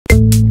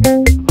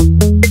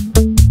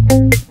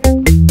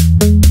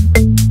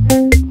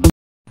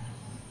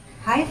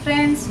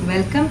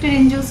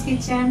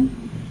Today's kitchen.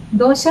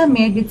 Dosa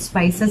made with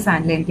spices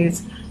and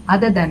lentils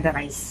other than the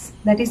rice.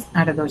 That is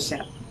Adai Dosa.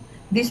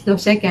 This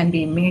dosa can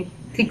be made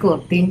thick or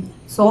thin,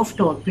 soft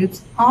or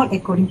crisp, all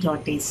according to our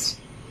taste.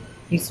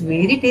 It's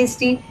very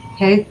tasty,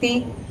 healthy,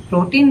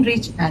 protein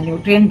rich and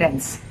nutrient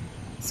dense.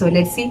 So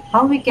let's see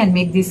how we can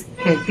make this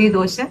healthy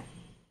dosa.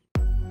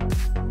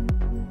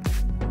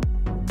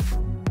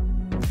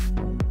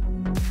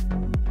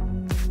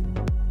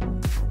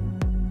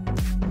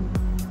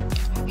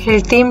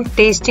 ഹെൽത്തിയും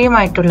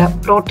ടേസ്റ്റിയുമായിട്ടുള്ള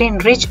protein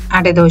rich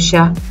അടൈ dosa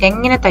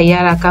എങ്ങനെ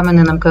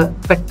തയ്യാറാക്കാമെന്ന് നമുക്ക്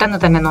പെട്ടെന്ന്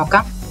തന്നെ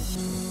നോക്കാം.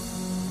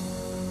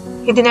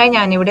 ഇതിനായി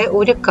ഞാനിവിടെ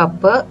 1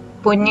 cup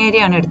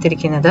പൊന്നിയരിയാണ്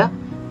എടുത്തിരിക്കുന്നത്.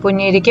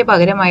 പൊന്നിയരിക്ക്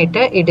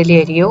പകരമായിട്ട് ഇഡലി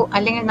അരിയോ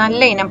അല്ലെങ്കിൽ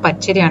നല്ല ഇനം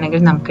പച്ചരി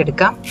ആണെങ്കിൽ നമുക്ക്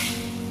എടുക്കാം.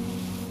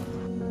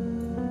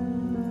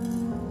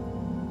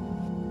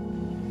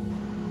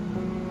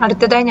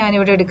 അടുത്തതായി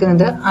ഞാനിവിടെ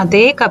എടുക്കുന്നത്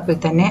അതേ കപ്പിൽ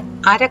തന്നെ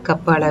 1/2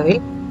 കപ്പ് അളവിൽ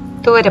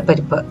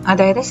തുവരപ്പരിപ്പ്,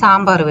 അതായത്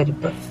സാമ്പാർ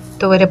പരിപ്പ്.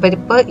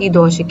 തുവരപ്പരിപ്പ് ഈ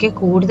ദോശയ്ക്ക്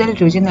കൂടുതൽ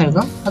രുചി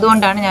നൽകും,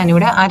 അതുകൊണ്ടാണ്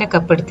ഞാനിവിടെ 1/2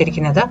 കപ്പ്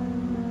എടുത്തിരിക്കുന്നത്.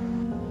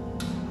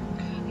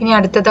 ഇനി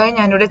അടുത്തതായി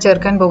ഞാനിവിടെ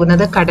ചേർക്കാൻ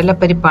പോകുന്നത്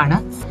കടലപ്പരിപ്പാണ്.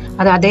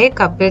 അത് അതേ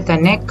കപ്പിൽ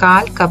തന്നെ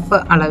 1/4 കപ്പ്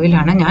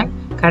അളവിലാണ് ഞാൻ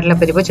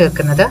കടലപ്പരിപ്പ്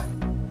ചേർക്കുന്നത്.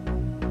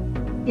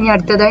 ഇനി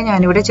അടുത്തതായി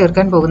ഞാനിവിടെ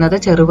ചേർക്കാൻ പോകുന്നത്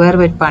ചെറുപയർ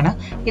പരിപ്പാണ്.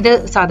 ഇത്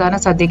സാധാരണ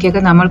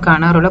സദ്യക്കൊക്കെ നമ്മൾ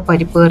കാണാറുള്ള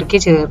പരിപ്പ്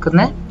കറിക്ക്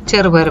ചേർക്കുന്ന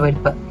ചെറുപയർ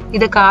പരിപ്പ്.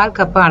 ഇത് 1/4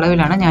 കപ്പ്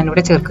അളവിലാണ്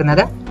ഞാനിവിടെ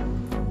ചേർക്കുന്നത്.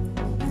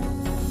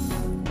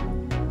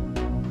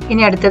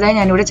 ഇനി അടുത്തതായി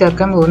ഞാനിവിടെ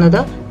ചേർക്കാൻ പോകുന്നത്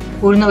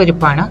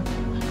ഉഴുന്നുപരിപ്പാണ്.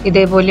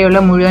 ഇതേപോലെയുള്ള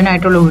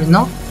മുഴുവനായിട്ടുള്ള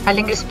ഉഴുന്നോ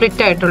അല്ലെങ്കിൽ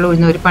സ്പ്ലിറ്റ് ആയിട്ടുള്ള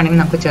ഉഴുന്നുപരിപ്പാണെങ്കിൽ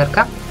നമുക്ക്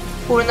ചേർക്കാം.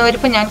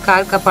 ഉഴുന്നുപരിപ്പ് ഞാൻ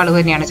 1/4 കപ്പ് അളവ്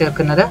തന്നെയാണ്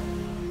ചേർക്കുന്നത്.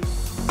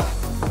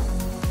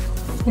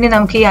 ഇനി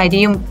നമുക്ക് ഈ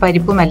അരിയും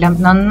പരിപ്പും എല്ലാം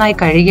നന്നായി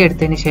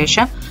കഴുകിയെടുത്തതിന്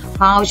ശേഷം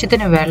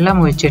ആവശ്യത്തിന്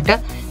വെള്ളം ഒഴിച്ചിട്ട്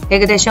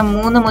ഏകദേശം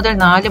 3 മുതൽ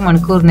 4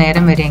 മണിക്കൂർ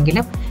നേരം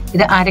വരെയെങ്കിലും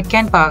ഇത്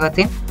അരയ്ക്കാൻ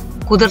പാകത്തിന്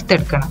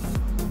കുതിർത്തെടുക്കണം.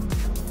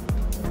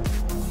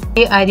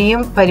 ഈ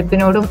അരിയും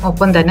പരിപ്പിനോടും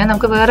ഒപ്പം തന്നെ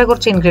നമുക്ക് വേറെ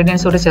കുറച്ച്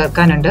ഇൻഗ്രീഡിയൻസ് കൂടെ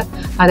ചേർക്കാനുണ്ട്.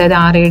 അതായത്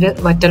 6-7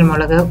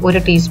 വറ്റൽമുളക്,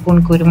 1 ടീസ്പൂൺ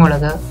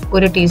കുരുമുളക്,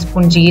 1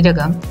 ടീസ്പൂൺ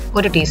ജീരകം,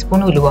 1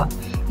 ടീസ്പൂൺ ഉലുവ.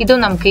 ഇതും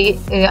നമുക്ക്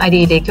ഈ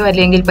അരിയിലേക്കോ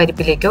അല്ലെങ്കിൽ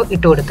പരിപ്പിലേക്കോ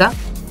ഇട്ട് കൊടുക്കാം.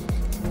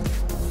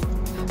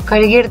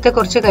 കഴുകിയെടുത്ത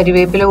കുറച്ച്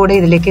കരിവേപ്പില കൂടെ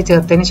ഇതിലേക്ക്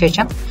ചേർത്തതിന്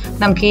ശേഷം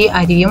നമുക്ക് ഈ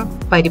അരിയും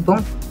പരിപ്പും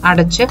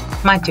അടച്ച്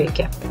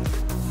മാറ്റിവെക്കാം.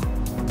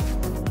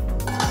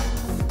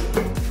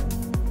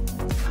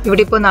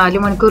 ഇവിടെ ഇപ്പോൾ 4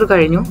 മണിക്കൂർ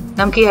കഴിഞ്ഞു.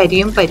 നമുക്ക് ഈ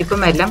അരിയും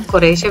പരിപ്പും എല്ലാം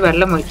കുറേശ്ശെ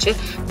വെള്ളം ഒഴിച്ച്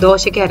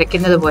ദോശയ്ക്ക്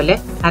അരയ്ക്കുന്നത് പോലെ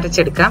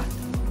അരച്ചെടുക്കാം.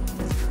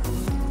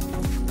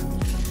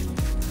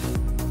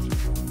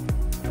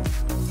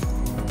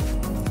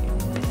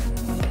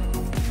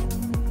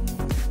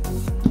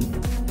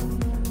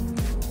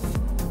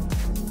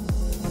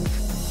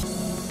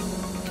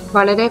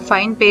 വളരെ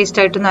ഫൈൻ പേസ്റ്റ്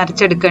ആയിട്ടൊന്നും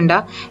അരച്ചെടുക്കണ്ട,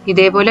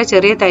 ഇതേപോലെ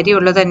ചെറിയ തരി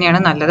ഉള്ളത്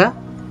തന്നെയാണ് നല്ലത്.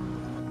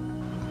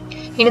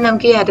 ഇനി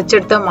നമുക്ക് ഈ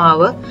അരച്ചെടുത്ത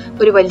മാവ്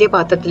ഒരു വലിയ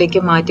പാത്രത്തിലേക്ക്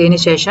മാറ്റിയതിന്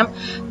ശേഷം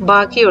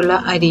ബാക്കിയുള്ള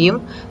അരിയും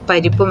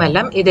പരിപ്പും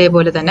എല്ലാം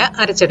ഇതേപോലെ തന്നെ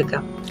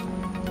അരച്ചെടുക്കാം.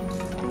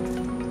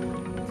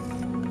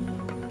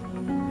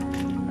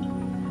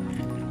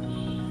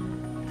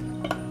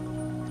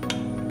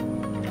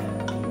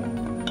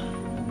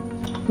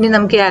 ഇനി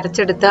നമുക്ക് ഈ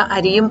അരച്ചെടുത്ത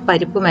അരിയും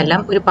പരിപ്പും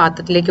എല്ലാം ഒരു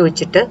പാത്രത്തിലേക്ക്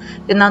ഒഴിച്ചിട്ട്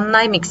ഇത്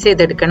നന്നായി മിക്സ്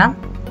ചെയ്തെടുക്കണം.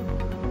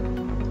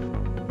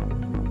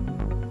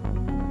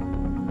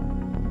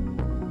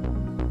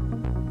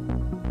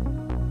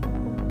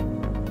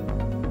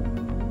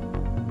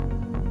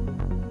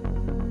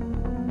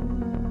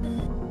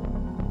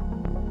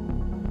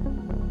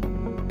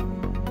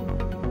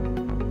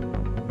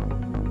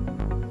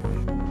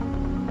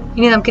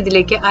 ഇനി നമുക്ക്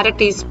ഇതിലേക്ക് 1/2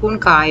 ടീസ്പൂൺ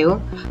കായവും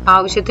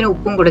ആവശ്യത്തിന്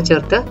ഉപ്പും കൂടെ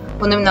ചേർത്ത്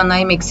ഒന്ന്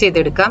നന്നായി മിക്സ്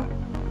ചെയ്തെടുക്കാം.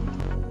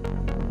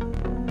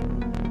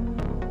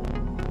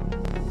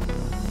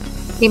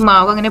 ഈ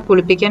മാവ് അങ്ങനെ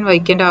പുളിപ്പിക്കാൻ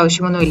വയ്ക്കേണ്ട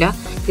ആവശ്യമൊന്നുമില്ല.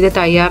 ഇത്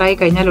തയ്യാറായി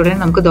കഴിഞ്ഞാൽ ഉടനെ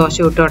നമുക്ക് ദോശ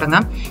ചുട്ട്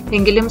തുടങ്ങാം.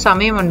 എങ്കിലും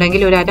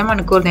സമയമുണ്ടെങ്കിൽ ഒരു 1/2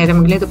 മണിക്കൂർ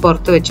നേരമെങ്കിലും ഇത്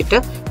പുറത്ത് വെച്ചിട്ട്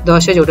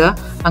ദോശ ചുടുക.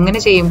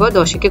 അങ്ങനെ ചെയ്യുമ്പോൾ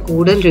ദോശയ്ക്ക്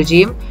കൂടുതൽ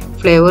രുചിയും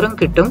ഫ്ലേവറും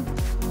കിട്ടും.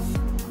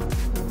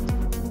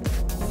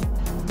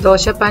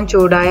 ദോശപ്പാൻ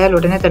ചൂടായാൽ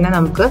ഉടനെ തന്നെ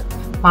നമുക്ക്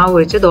മാവ്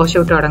ഒഴിച്ച് ദോശ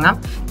ചുട്ട് തുടങ്ങാം.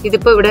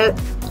 ഇതിപ്പോൾ ഇവിടെ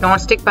നോൺ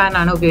സ്റ്റിക്ക് പാൻ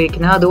ആണ്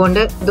ഉപയോഗിക്കുന്നത്, അതുകൊണ്ട്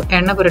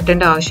എണ്ണ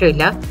പുരട്ടേണ്ട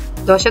ആവശ്യമില്ല.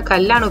 ദോശ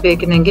കല്ലാണ്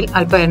ഉപയോഗിക്കുന്നതെങ്കിൽ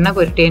അല്പം എണ്ണ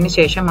പുരട്ടിയതിന്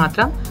ശേഷം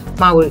മാത്രം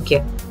മാവ് ഒഴിക്കുക.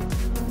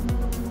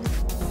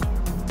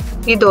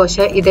 ഈ ദോശ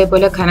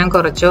ഇതേപോലെ ഘനം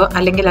കുറച്ചോ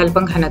അല്ലെങ്കിൽ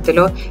അല്പം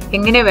ഘനത്തിലോ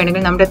എങ്ങനെ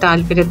വേണമെങ്കിലും നമ്മുടെ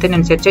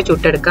താല്പര്യത്തിനനുസരിച്ച്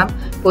ചുട്ടെടുക്കാം.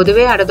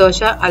 പൊതുവെ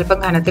അടദോശ അല്പം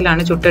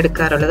ഘനത്തിലാണ്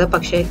ചുട്ടെടുക്കാറുള്ളത്,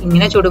 പക്ഷെ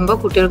ഇങ്ങനെ ചുടുമ്പോൾ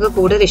കുട്ടികൾക്ക്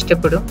കൂടുതൽ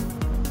ഇഷ്ടപ്പെടും.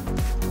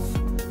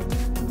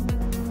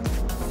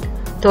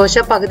 ദോശ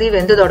പകുതി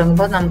വെന്ത്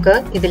തുടങ്ങുമ്പോൾ നമുക്ക്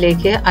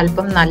ഇതിലേക്ക്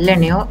അല്പം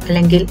നല്ലെണ്ണയോ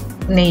അല്ലെങ്കിൽ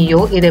നെയ്യോ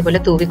ഇതേപോലെ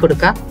തൂവി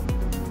കൊടുക്കാം.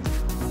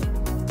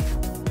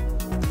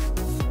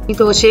 ഈ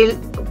ദോശയിൽ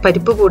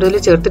പരിപ്പ് കൂടുതൽ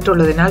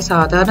ചേർത്തിട്ടുള്ളതിനാൽ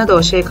സാധാരണ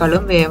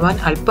ദോശയെക്കാളും വേവാൻ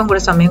അല്പം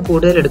കൂടെ സമയം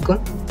കൂടുതൽ എടുക്കും.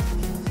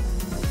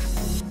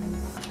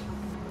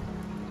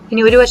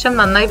 ഇനി ഒരു വശം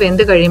നന്നായി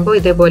വെന്ത് കഴിയുമ്പോൾ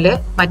ഇതേപോലെ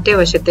മറ്റേ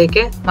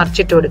വശത്തേക്ക്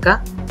മറിച്ചിട്ട് കൊടുക്കുക.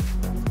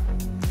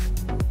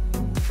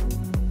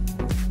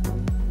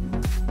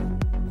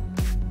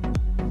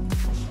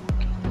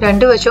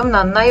 രണ്ടു വശവും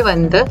നന്നായി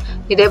വെന്ത്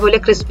ഇതേപോലെ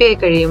ക്രിസ്പി ആയി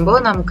കഴിയുമ്പോൾ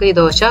നമുക്ക് ഈ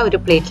ദോശ ഒരു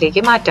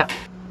പ്ലേറ്റിലേക്ക് മാറ്റാം.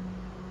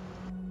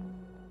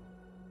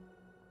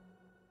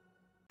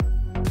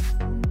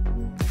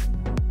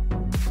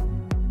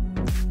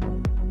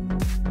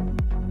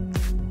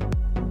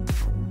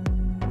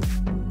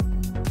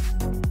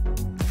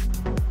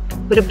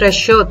 ഒരു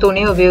ബ്രഷോ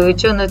തുണിയോ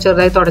ഉപയോഗിച്ച് ഒന്ന്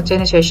ചെറുതായി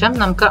തുടച്ചതിന് ശേഷം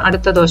നമുക്ക്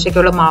അടുത്ത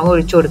ദോശയ്ക്കുള്ള മാവ്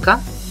ഒഴിച്ചു കൊടുക്കാം.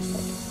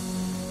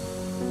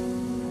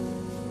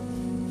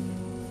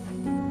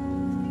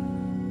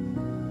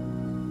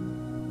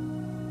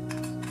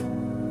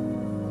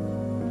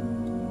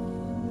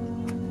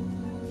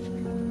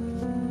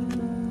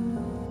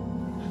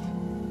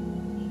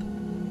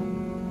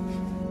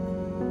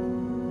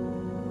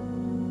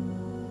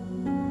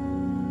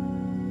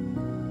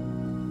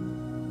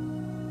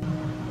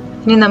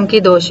 ഇനി നമുക്ക്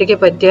ഈ ദോശയ്ക്ക്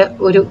പറ്റിയ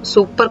ഒരു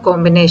സൂപ്പർ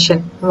കോമ്പിനേഷൻ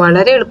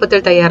വളരെ എളുപ്പത്തിൽ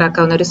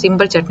തയ്യാറാക്കാവുന്ന ഒരു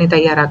സിമ്പിൾ ചട്നി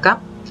തയ്യാറാക്കാം.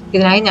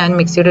 ഇതിനായി ഞാൻ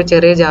മിക്സിയുടെ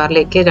ചെറിയ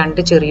ജാറിലേക്ക്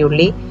 2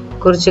 ചെറിയുള്ളി,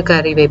 കുറച്ച്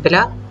കറിവേപ്പില,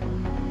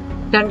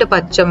 2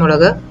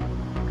 പച്ചമുളക്,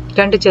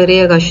 2 ചെറിയ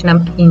കഷ്ണം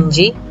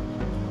ഇഞ്ചി,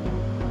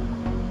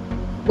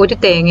 ഒരു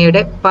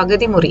തേങ്ങയുടെ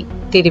പകുതി മുറി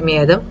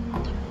തിരുമിയതും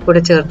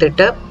കൂടെ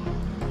ചേർത്തിട്ട്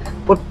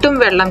ഒട്ടും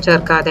വെള്ളം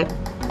ചേർക്കാതെ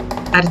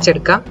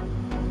അരച്ചെടുക്കാം.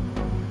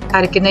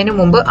 അരയ്ക്കുന്നതിന്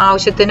മുമ്പ്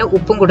ആവശ്യത്തിന്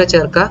ഉപ്പും കൂടെ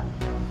ചേർക്കുക.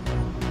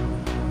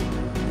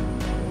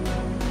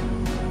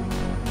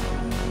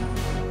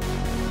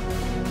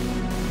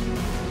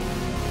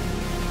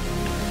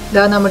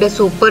 ഇതാ നമ്മുടെ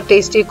സൂപ്പർ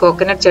ടേസ്റ്റി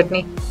കോക്കനട്ട്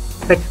ചട്നി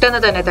പെട്ടെന്ന്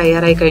തന്നെ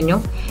തയ്യാറായി കഴിഞ്ഞു.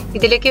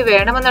 ഇതിലേക്ക്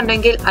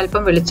വേണമെന്നുണ്ടെങ്കിൽ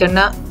അല്പം വെളിച്ചെണ്ണ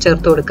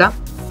ചേർത്ത് കൊടുക്കാം.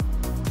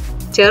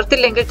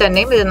 ചേർത്തില്ലെങ്കിൽ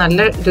തന്നെയും ഇത്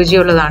നല്ല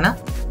രുചിയുള്ളതാണ്.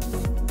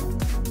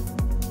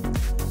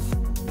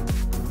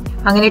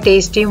 അങ്ങനെ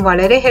ടേസ്റ്റിയും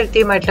വളരെ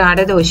ഹെൽത്തിയുമായിട്ടുള്ള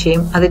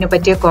അടദോശയും അതിന്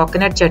പറ്റിയ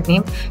കോക്കനട്ട്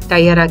ചട്നിയും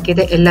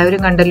തയ്യാറാക്കിയത്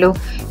എല്ലാവരും കണ്ടല്ലോ.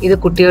 ഇത്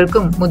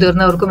കുട്ടികൾക്കും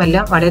മുതിർന്നവർക്കും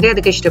എല്ലാം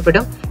വളരെയധികം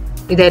ഇഷ്ടപ്പെടും.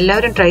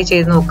 ഇതെല്ലാവരും ട്രൈ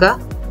ചെയ്ത് നോക്കുക.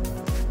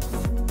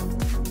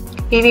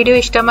 ഈ വീഡിയോ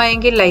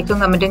ഇഷ്ടമായെങ്കിൽ ലൈക്കും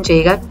കമന്റും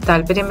ചെയ്യുക.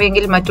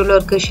 താല്പര്യമെങ്കിൽ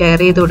മറ്റുള്ളവർക്ക് ഷെയർ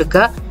ചെയ്ത്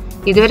കൊടുക്കുക.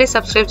 ഇതുവരെ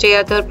സബ്സ്ക്രൈബ്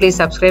ചെയ്യാത്തവർ പ്ലീസ്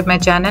സബ്സ്ക്രൈബ് മൈ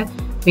ചാനൽ.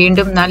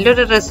 വീണ്ടും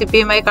നല്ലൊരു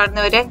റെസിപ്പിയുമായി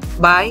കാണുന്നവരെ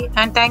ബൈ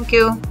ആൻഡ് താങ്ക്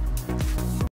യു.